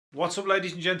What's up,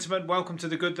 ladies and gentlemen? Welcome to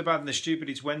The Good, The Bad and The Stupid.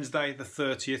 It's Wednesday the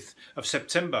 30th of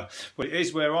September. Well, it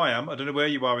is where I am. I don't know where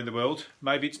you are in the world.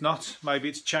 Maybe it's not. Maybe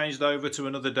it's changed over to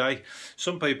another day.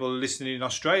 Some people are listening in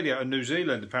Australia and New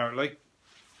Zealand, apparently.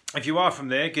 If you are from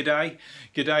there, g'day.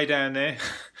 G'day down there.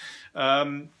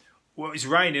 Well, it's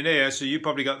raining here, so you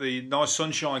probably got the nice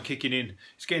sunshine kicking in.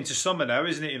 It's getting to summer now,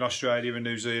 isn't it, in Australia and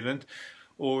New Zealand?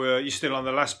 Or you're still on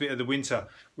the last bit of the winter.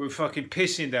 We're fucking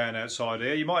pissing down outside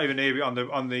here. You might even hear it on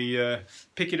the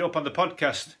pick it up on the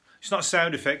podcast. It's not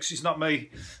sound effects. It's not me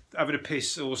having a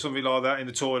piss or something like that in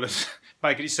the toilet,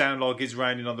 making it sound like it's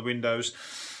raining on the windows.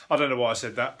 I don't know why I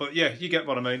said that, but yeah, you get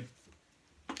what I mean.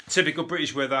 Typical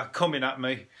British weather coming at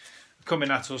me,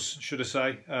 coming at us, should I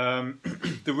say.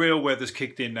 The real weather's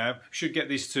kicked in now. Should get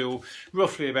this till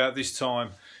roughly about this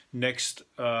time next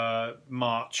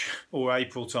March or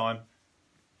April time.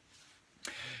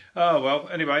 Oh well.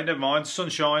 Anyway, never mind.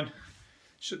 Sunshine.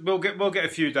 We'll get a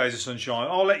few days of sunshine.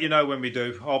 I'll let you know when we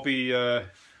do. I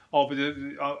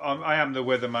am the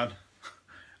weatherman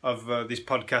of this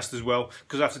podcast as well,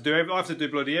 because I have to do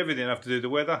bloody everything. I have to do the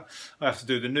weather. I have to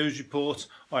do the news report.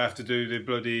 I have to do the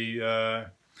bloody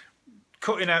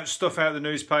cutting out stuff out of the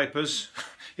newspapers.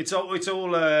 It's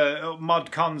all mod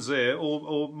cons there,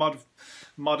 all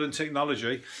modern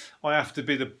technology. I have to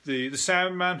be the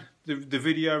sound man, the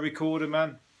video recorder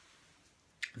man,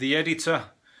 the editor,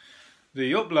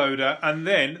 the uploader, and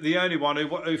then the only one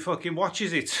who fucking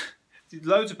watches it.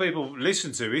 Loads of people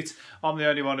listen to it. I'm the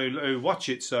only one who watch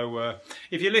it. So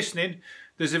if you're listening,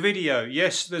 there's a video.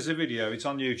 Yes, there's a video. It's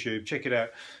on YouTube. Check it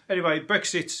out. Anyway,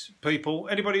 Brexit people,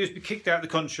 anybody who's been kicked out of the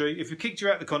country, if we kicked you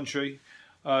out of the country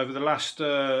over the last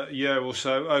year or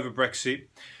so over Brexit,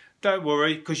 don't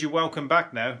worry, because you're welcome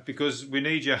back now, because we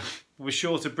need you. We're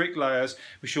short of bricklayers,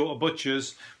 we're short of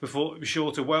butchers, we're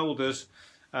short of welders,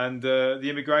 and the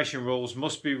immigration rules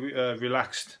must be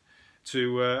relaxed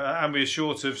and we're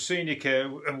short of senior care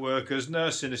workers,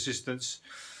 nursing assistants.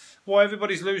 Why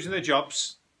everybody's losing their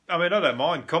jobs? I mean, I don't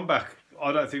mind, come back.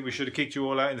 I don't think we should have kicked you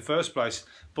all out in the first place.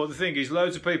 But the thing is,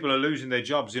 loads of people are losing their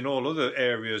jobs in all other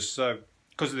areas, so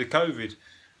because of the COVID.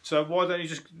 So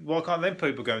why can't them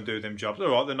people go and do them jobs? All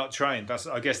right, they're not trained.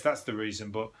 I guess that's the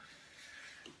reason. But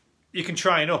you can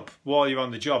train up while you're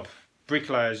on the job.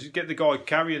 Bricklayers, you get the guy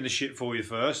carrying the shit for you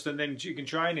first, and then you can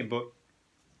train him. But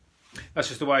that's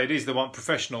just the way it is. They want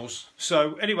professionals.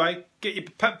 So anyway,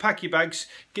 pack your bags,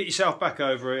 get yourself back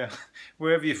over here,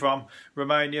 wherever you're from.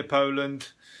 Romania,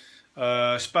 Poland,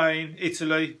 Spain,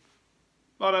 Italy.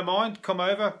 I don't mind. Come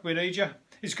over. We need you.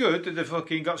 It's good that they've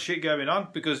fucking got shit going on,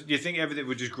 because you think everything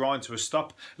would just grind to a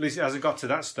stop. At least it hasn't got to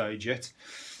that stage yet.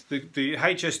 The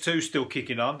HS2 still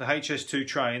kicking on, the HS2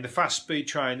 train, the fast speed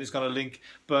train that's going to link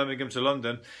Birmingham to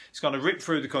London. It's going to rip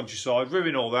through the countryside,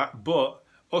 ruin all that, but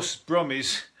us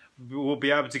Brummies will be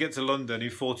able to get to London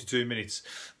in 42 minutes.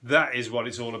 That is what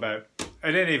it's all about.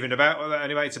 It ain't even about that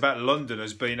anyway, it's about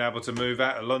Londoners being able to move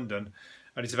out of London,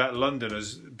 and it's about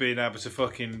Londoners being able to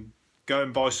fucking go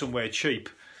and buy somewhere cheap.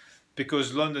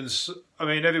 Because London's, I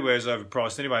mean, everywhere's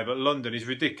overpriced anyway, but London is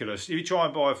ridiculous. If you try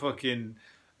and buy fucking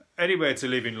anywhere to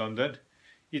live in London,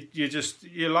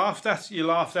 you're laughed at. You're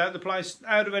laughed out the place.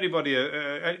 Out of anybody,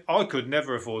 I could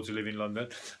never afford to live in London.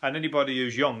 And anybody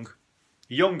who's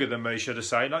younger than me, should I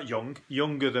say, not young,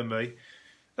 younger than me,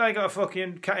 they ain't got a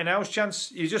fucking cat in house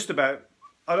chance. You're just about,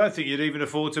 I don't think you'd even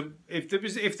afford to, if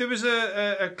there was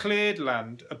a cleared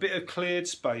land, a bit of cleared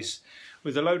space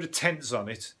with a load of tents on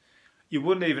it, you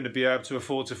wouldn't even be able to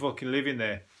afford to fucking live in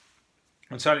there.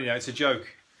 I'm telling you, it's a joke.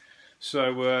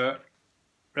 So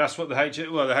that's what the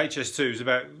HS2 is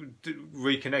about,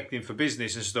 reconnecting for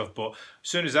business and stuff. But as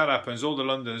soon as that happens, all the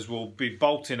Londoners will be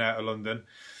bolting out of London,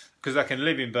 because they can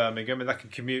live in Birmingham and they can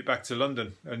commute back to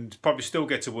London and probably still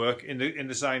get to work in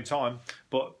the same time,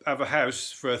 but have a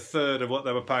house for a third of what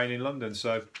they were paying in London.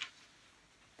 So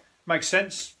makes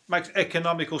sense, makes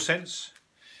economical sense.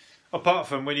 Apart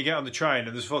from when you get on the train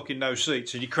and there's fucking no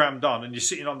seats and you're crammed on and you're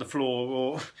sitting on the floor,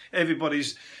 or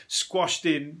everybody's squashed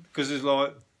in because there's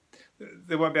like,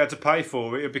 they won't be able to pay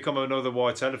for it. It'll become another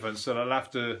white elephant, so they'll have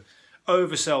to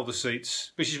oversell the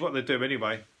seats, which is what they do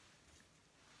anyway.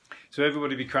 So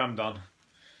everybody be crammed on.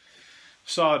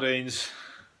 Sardines.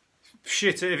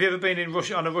 Shit, have you ever been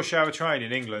on a rush hour train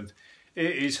in England?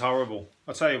 It is horrible.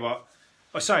 I'll tell you what,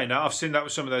 I'm saying that, I've seen that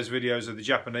with some of those videos of the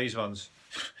Japanese ones.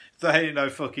 They ain't no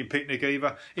fucking picnic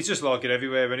either. It's just like it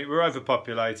everywhere, and we're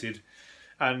overpopulated,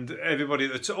 and everybody,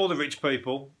 all the rich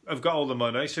people have got all the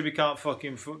money, so we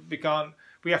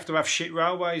have to have shit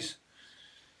railways.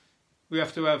 We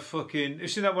have to have fucking,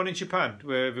 you've seen that one in Japan,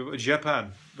 where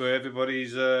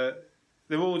everybody's, they're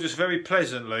all just very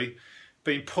pleasantly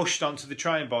being pushed onto the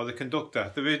train by the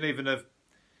conductor. There isn't even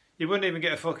you wouldn't even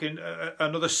get a fucking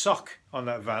another sock on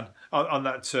that van, on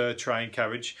that train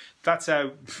carriage. That's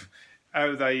how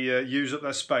they use up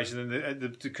that space, and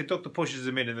then the conductor pushes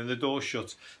them in, and then the door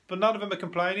shuts. But none of them are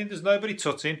complaining. There's nobody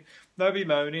tutting, nobody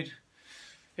moaning.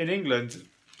 In England,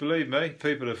 believe me,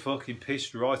 people are fucking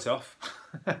pissed right off.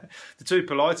 They're too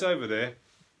polite over there.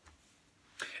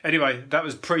 Anyway, that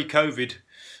was pre-COVID.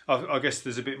 I guess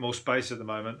there's a bit more space at the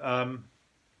moment.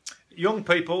 Young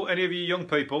people, any of you young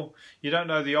people, you don't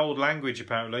know the old language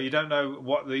apparently. You don't know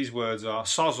what these words are.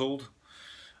 Sozzled,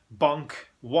 bonk,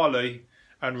 wally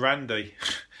and randy.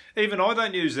 Even I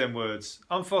don't use them words.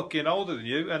 I'm fucking older than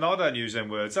you and I don't use them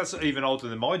words. That's even older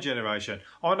than my generation.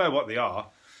 I know what they are.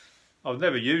 I've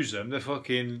never used them. They're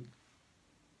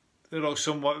like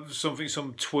something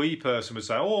some twee person would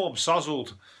say. Oh, I'm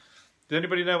sozzled. Does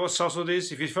anybody know what sozzled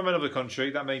is? If you're from another country,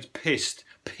 that means pissed.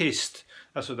 Pissed.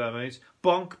 That's what that means.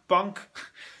 Bonk, bonk.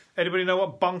 Anybody know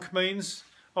what bonk means?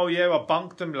 Oh yeah, I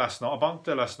bonked them last night. I bonked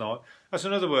her last night. That's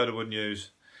another word I wouldn't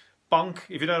use. Bonk,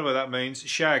 if you don't know what that means,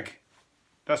 shag.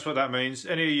 That's what that means.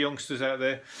 Any of you youngsters out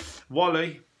there?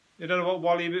 Wally. You don't know what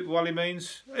wally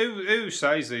means? Who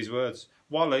says these words?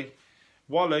 Wally.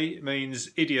 Wally means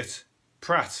idiot.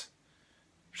 Prat.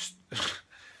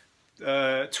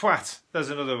 Twat. There's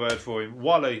another word for him.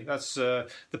 Wally. That's the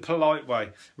polite way.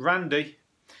 Randy.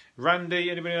 Randy,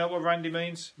 anybody know what randy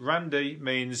means? Randy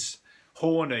means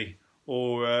horny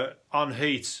or on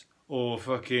heat or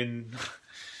fucking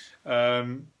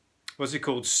what's it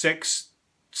called? Sex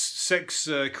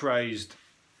crazed.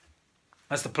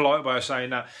 That's the polite way of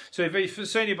saying that. So if you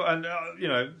see anybody, and you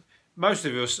know, most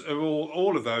of us are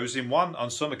all of those in one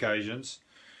on some occasions.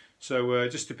 So it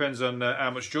just depends on how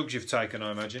much drugs you've taken,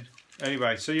 I imagine.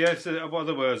 Anyway, so yeah, what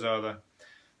other words are there?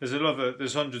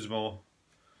 There's hundreds more,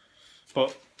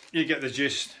 but you get the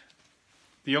gist.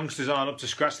 The youngsters aren't up to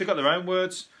scratch. They've got their own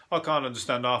words. I can't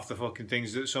understand half the fucking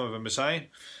things that some of them are saying.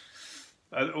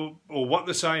 Or what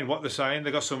they're saying,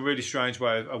 They've got some really strange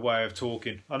way of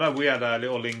talking. I know we had our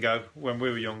little lingo when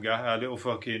we were younger, our little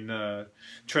fucking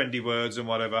trendy words and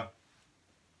whatever.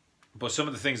 But some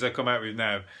of the things they come out with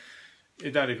now,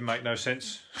 it don't even make no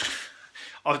sense.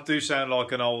 I do sound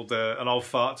like an old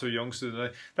fart to a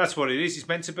youngster. That's what it is. It's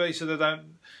meant to be, so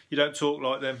you don't talk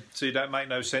like them, so you don't make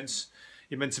no sense.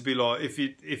 You're meant to be like,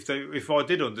 if I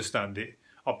did understand it,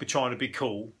 I'd be trying to be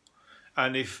cool,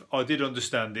 and if I did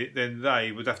understand it, then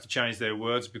they would have to change their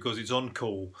words because it's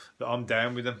uncool that I'm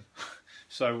down with them.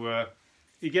 So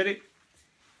you get it.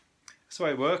 That's the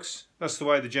way it works. That's the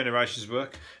way the generations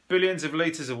work. Billions of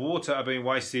litres of water are being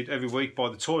wasted every week by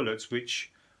the toilets,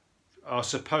 which are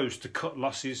supposed to cut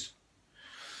losses.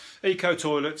 Eco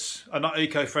toilets are not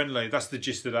eco-friendly. That's the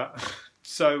gist of that.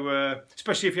 So,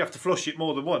 especially if you have to flush it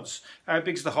more than once, how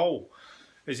big's the hole?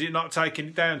 Is it not taking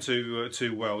it down too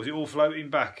well? Is it all floating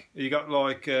back? You got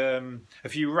like a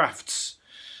few rafts,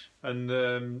 and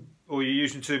or you're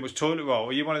using too much toilet roll?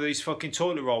 Are you one of these fucking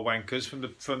toilet roll wankers from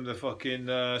the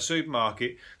fucking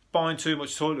supermarket buying too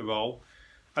much toilet roll,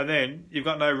 and then you've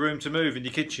got no room to move in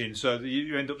your kitchen, so that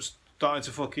you end up starting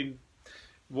to fucking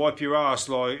wipe your ass,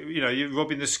 like, you know, you're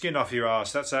rubbing the skin off your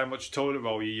ass. That's how much toilet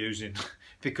roll you're using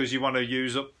because you want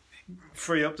to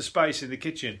free up the space in the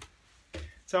kitchen.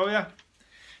 So yeah,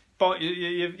 but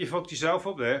you fucked yourself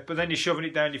up there. But then you're shoving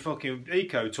it down your fucking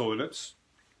eco toilets,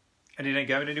 and it ain't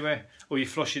going anywhere. Or you're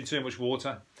flushing too much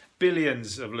water,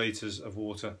 billions of litres of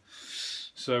water.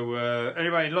 So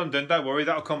anyway, in London, don't worry,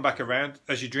 that'll come back around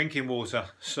as you're drinking water.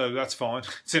 So that's fine.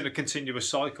 It's in a continuous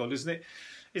cycle, isn't it?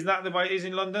 Isn't that the way it is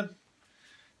in London?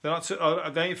 They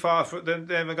ain't far from.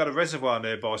 They haven't got a reservoir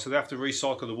nearby, so they have to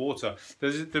recycle the water.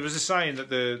 There was a saying that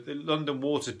the London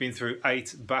water's been through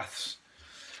 8 baths.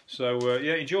 So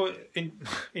yeah,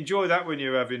 enjoy that when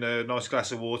you're having a nice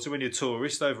glass of water. When you're a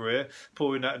tourist over here,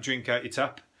 pouring that drink out your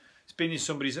tap. It's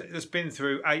been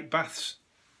through 8 baths.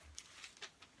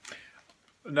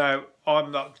 Now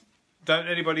I'm not. Don't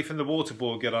anybody from the water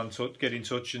board get in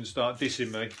touch and start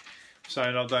dissing me,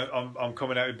 saying I'm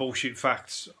coming out with bullshit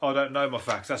facts. I don't know my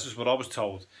facts. That's just what I was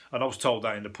told, and I was told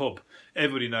that in the pub.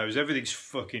 Everybody knows everything's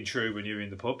fucking true when you're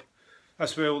in the pub.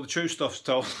 That's where all the true stuff's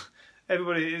told.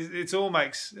 Everybody,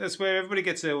 that's where everybody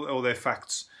gets all their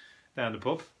facts, down the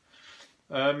pub.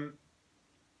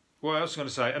 What else was I going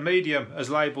to say? A medium has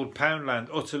labelled Poundland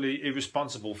utterly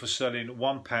irresponsible for selling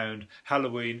 £1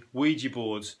 Halloween Ouija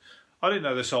boards. I didn't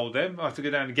know they sold them. I have to go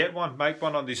down and get one, make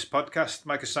one on this podcast,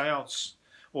 make a seance.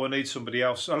 Or I need somebody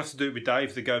else. I'll have to do it with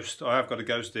Dave, the ghost. I have got a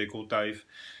ghost here called Dave.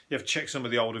 You have to check some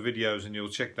of the older videos and you'll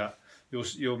check that.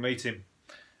 You'll meet him.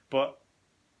 But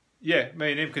yeah,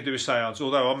 me and him could do a seance,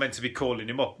 although I'm meant to be calling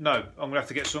him up. No, I'm going to have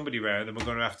to get somebody round and we're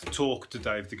going to have to talk to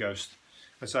Dave the Ghost.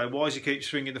 And say, why does he keep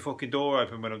swinging the fucking door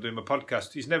open when I'm doing my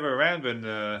podcast? He's never around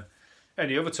when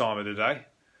any other time of the day.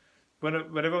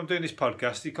 Whenever I'm doing this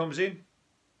podcast, he comes in.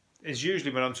 It's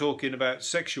usually when I'm talking about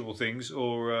sexual things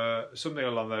or something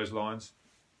along those lines.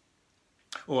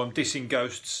 Or I'm dissing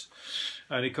ghosts.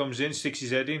 And he comes in, sticks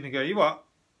his head in and goes, you what?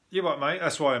 You what, mate?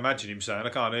 That's what I imagine him saying. I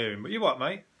can't hear him. But you what,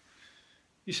 mate?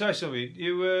 You say something.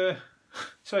 You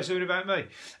say something about me.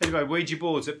 Anyway, Ouija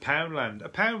boards at Poundland. A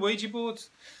pound Ouija board?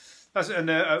 That's, and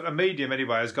a medium,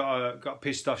 anyway, has got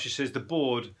pissed off. She says this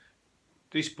board,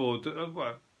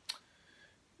 well,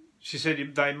 she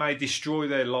said they may destroy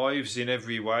their lives in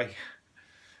every way.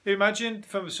 You imagine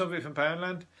something from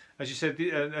Poundland? And she said,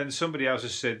 and somebody else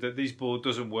has said that this board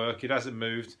doesn't work. It hasn't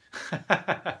moved.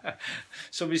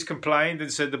 Somebody's complained and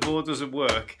said the board doesn't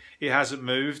work. It hasn't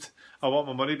moved. I want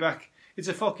my money back. It's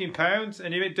a fucking pound,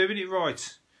 and you ain't doing it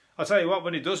right. I'll tell you what,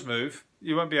 when it does move,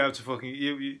 you won't be able to fucking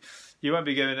you won't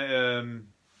be going.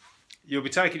 You'll be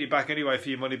taking it back anyway for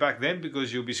your money back then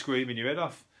because you'll be screaming your head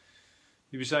off.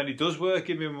 You'll be saying it does work.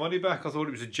 Give me my money back. I thought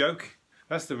it was a joke.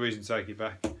 That's the reason to take it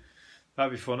back.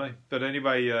 That'd be funny. But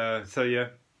anyway, so yeah.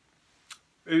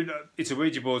 It's a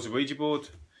Ouija board. It's a Ouija board.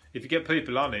 If you get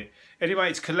people on it,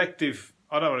 anyway, it's collective.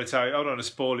 I don't want to tell you. I don't want to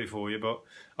spoil it for you, but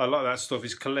I like that stuff.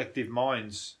 It's collective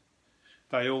minds.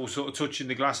 They all sort of touching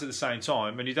the glass at the same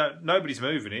time, and nobody's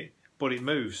moving it, but it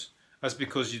moves. That's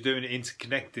because you're doing it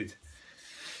interconnected.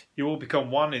 You all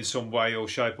become one in some way or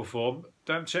shape or form.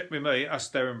 Don't check with me.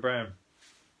 Ask Darren Brown.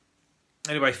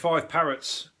 Anyway, 5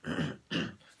 parrots.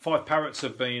 5 parrots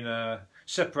have been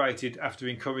separated after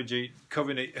encouraging.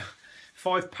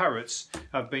 5 parrots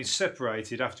have been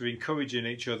separated after encouraging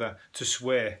each other to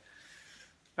swear.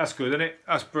 That's good, isn't it?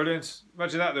 That's brilliant.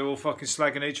 Imagine that, they're all fucking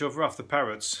slagging each other off, the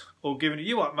parrots. All giving it,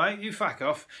 you what, mate? You fuck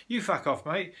off. You fuck off,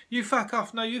 mate. You fuck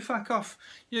off. No, you fuck off.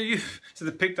 You. So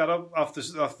they picked that up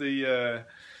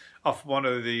off one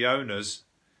of the owners,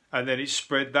 and then it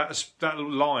spread, that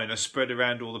line has spread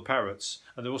around all the parrots,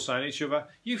 and they're all saying to each other,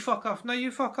 you fuck off. No,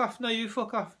 you fuck off. No, you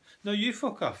fuck off. No, you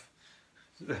fuck off.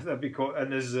 That'd be cool.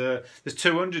 And there's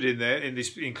 200 in there in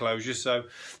this enclosure, so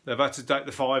they've had to take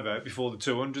the 5 out before the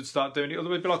 200 start doing it.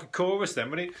 Otherwise, it'd be like a chorus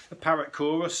then, wouldn't it? A parrot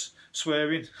chorus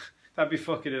swearing. That'd be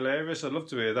fucking hilarious. I'd love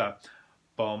to hear that.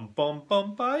 Bum bum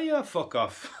bum baya, fuck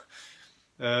off.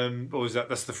 What was that?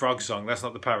 That's the frog song. That's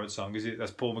not the parrot song, is it? That's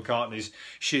Paul McCartney's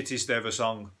shittest ever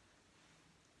song.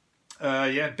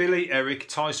 Yeah, Billy, Eric,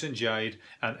 Tyson, Jade,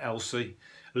 and Elsie.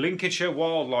 Lincolnshire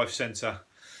Wildlife Centre.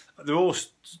 They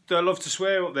love to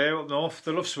swear up there, up north.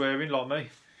 They love swearing like me.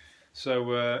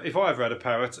 So if I ever had a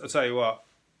parrot, I'll tell you what,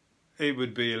 it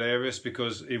would be hilarious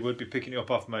because he would be picking it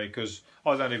up off me because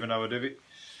I don't even know I do it.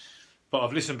 But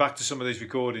I've listened back to some of these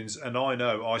recordings and I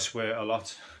know I swear a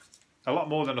lot. A lot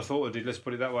more than I thought I did, let's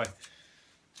put it that way.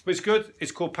 But it's good.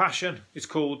 It's called passion. It's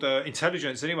called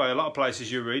intelligence. Anyway, a lot of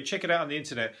places you read, check it out on the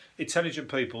internet. Intelligent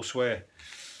people swear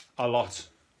a lot.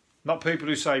 Not people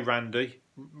who say Randy,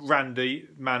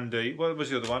 Mandy. What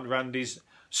was the other one? Randy's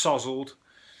sozzled,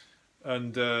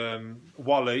 and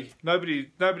Wally. Nobody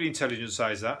intelligent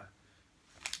says that.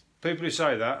 People who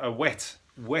say that are wet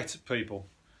people.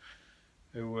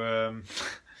 Who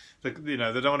they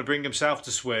don't want to bring themselves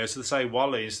to swear, so they say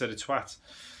Wally instead of twat.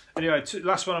 Anyway,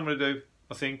 last one I'm going to do.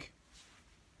 I think.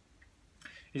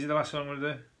 Is it the last one I'm going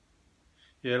to do?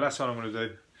 Yeah, last one I'm going to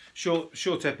do.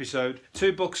 Short episode.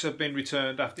 2 books have been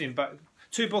returned after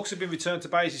 2 books have been returned to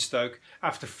Basingstoke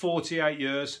after 48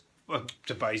 years. Well,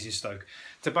 to Basingstoke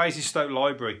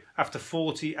Library after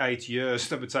 48 years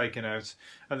they were taken out,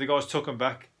 and the guys took them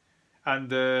back, and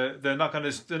they're not going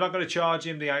to charge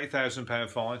him the £8,000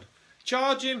 fine.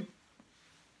 Charge him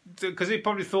because he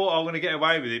probably thought I'm going to get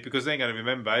away with it because they ain't going to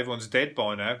remember. Everyone's dead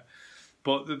by now.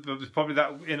 But there's probably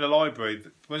that in the library.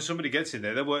 When somebody gets in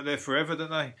there, they work there forever, don't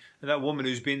they? And that woman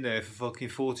who's been there for fucking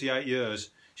 48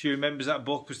 years, she remembers that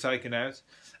book was taken out.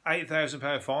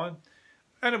 £8,000 fine.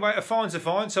 Anyway, a fine's a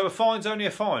fine. So a fine's only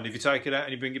a fine if you take it out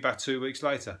and you bring it back 2 weeks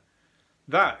later.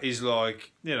 That is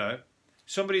like,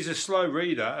 somebody's a slow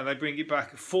reader and they bring it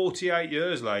back 48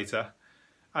 years later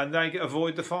and they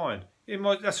avoid the fine.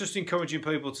 That's just encouraging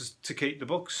people to keep the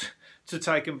books, to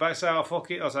take them back. Say, oh, fuck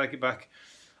it, I'll take it back.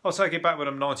 I'll take it back when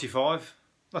I'm 95.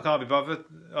 I can't be bothered.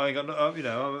 I ain't got no, I'm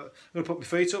going to put my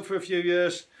feet up for a few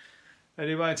years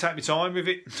anyway and take my time with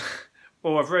it.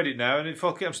 Or I've read it now and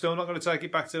fuck it, I'm still not going to take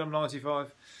it back till I'm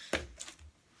 95.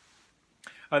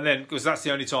 And then, because that's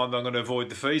the only time that I'm going to avoid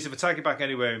the fees. If I take it back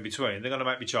anywhere in between, they're going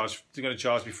to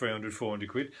charge me 300, 400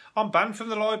 quid. I'm banned from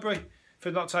the library for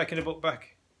not taking a book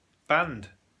back. Banned.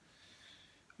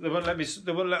 They wouldn't let me.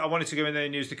 They wouldn't let. I wanted to go in there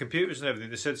and use the computers and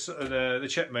everything. They said they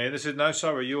checked me and they said, "No,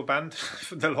 sorry, you're banned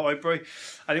from the library."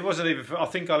 And it wasn't even. I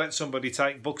think I let somebody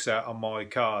take books out on my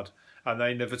card, and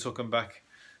they never took them back.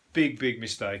 Big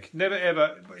mistake. Never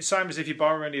ever. Same as if you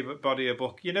borrow anybody a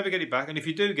book, you never get it back. And if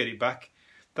you do get it back,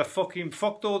 they fucking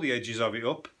fucked all the edges of it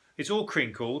up. It's all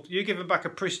crinkled. You give them back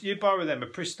you borrow them a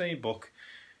pristine book,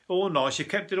 all nice. You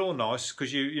kept it all nice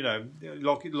because you know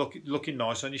looking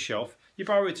nice on your shelf. You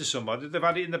borrow it to somebody. They've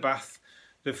had it in the bath.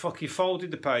 They've fucking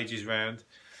folded the pages round.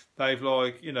 They've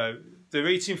they're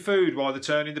eating food while they're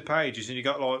turning the pages, and you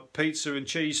got like pizza and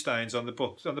cheese stains on the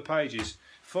books on the pages.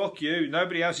 Fuck you.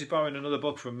 Nobody else is borrowing another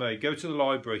book from me. Go to the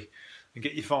library and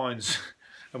get your fines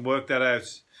and work that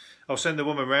out. I'll send the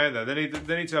woman round there. They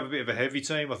need to have a bit of a heavy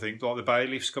team, I think, like the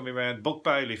bailiffs coming round, book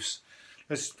bailiffs.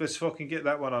 Let's fucking get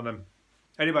that one on them.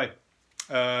 Anyway,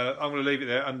 I'm going to leave it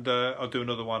there, and I'll do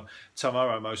another one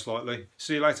tomorrow, most likely.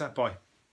 See you later. Bye.